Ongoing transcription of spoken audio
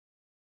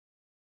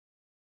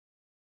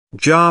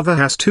Java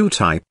has two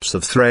types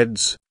of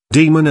threads,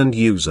 daemon and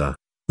user.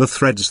 The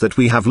threads that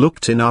we have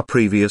looked in our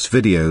previous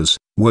videos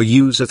were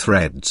user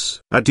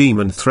threads. A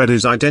daemon thread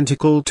is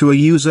identical to a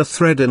user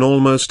thread in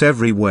almost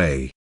every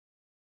way.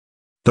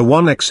 The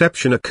one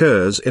exception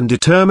occurs in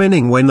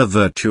determining when the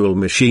virtual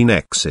machine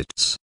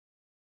exits.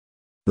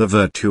 The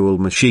virtual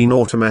machine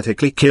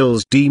automatically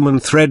kills daemon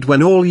thread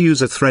when all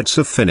user threads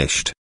have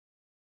finished.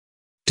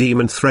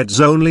 Daemon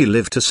threads only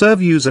live to serve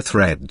user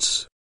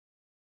threads.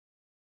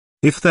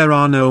 If there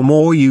are no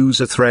more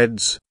user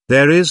threads,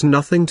 there is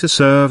nothing to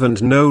serve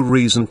and no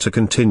reason to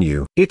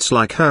continue. It's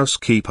like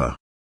housekeeper.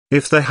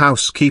 If the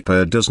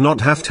housekeeper does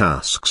not have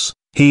tasks,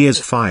 he is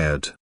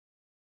fired.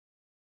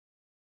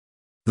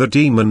 The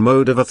daemon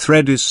mode of a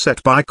thread is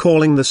set by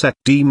calling the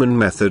setDaemon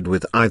method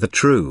with either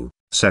true,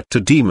 set to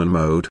daemon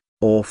mode,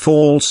 or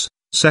false,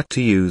 set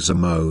to user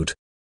mode.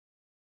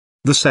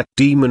 The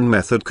setDaemon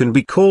method can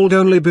be called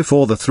only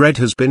before the thread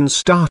has been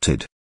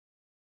started.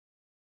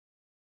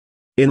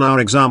 In our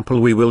example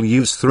we will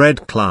use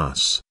thread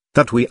class,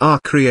 that we are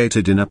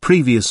created in a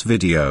previous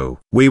video.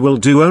 We will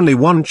do only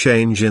one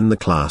change in the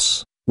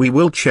class. We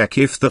will check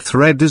if the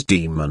thread is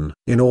daemon.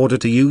 In order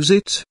to use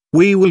it,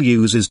 we will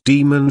use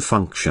isDaemon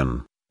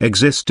function,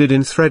 existed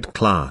in thread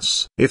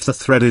class. If the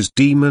thread is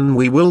daemon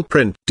we will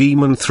print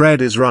daemon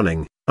thread is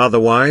running,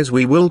 otherwise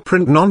we will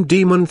print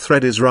non-daemon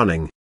thread is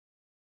running.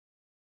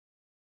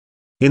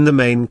 In the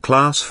main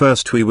class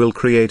first we will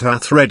create our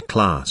thread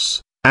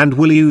class, and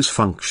will use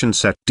function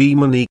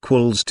setDaemon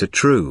equals to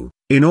true.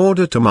 In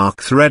order to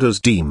mark thread as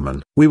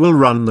daemon, we will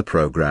run the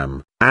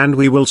program, and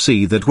we will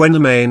see that when the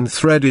main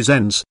thread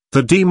ends,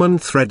 the daemon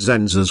thread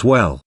ends as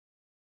well.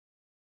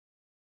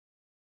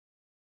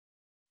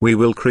 We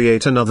will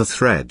create another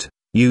thread,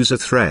 user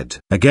thread.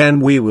 Again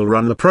we will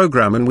run the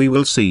program and we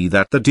will see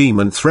that the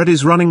daemon thread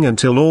is running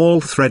until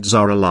all threads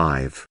are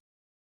alive.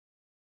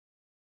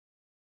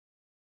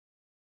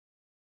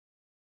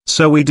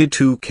 So we did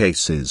two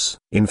cases.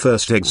 In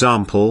first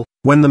example,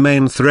 when the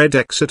main thread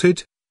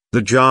exited,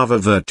 the Java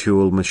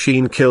virtual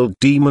machine killed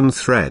daemon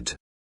thread.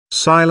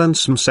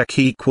 Silence msec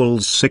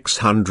equals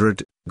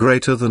 600,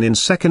 greater than. In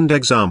second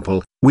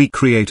example, we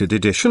created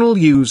additional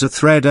user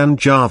thread and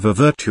Java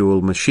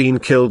virtual machine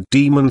killed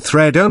daemon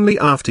thread only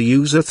after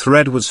user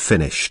thread was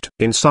finished.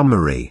 In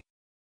summary,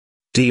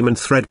 daemon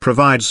thread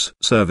provides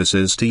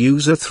services to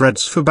user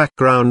threads for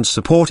background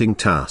supporting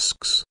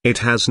tasks. It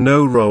has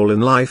no role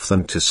in life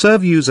than to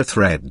serve user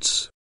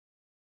threads.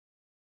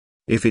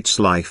 If its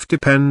life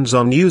depends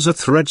on user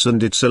threads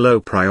and it's a low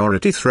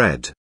priority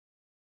thread.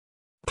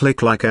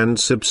 Click like and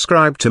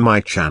subscribe to my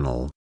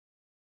channel.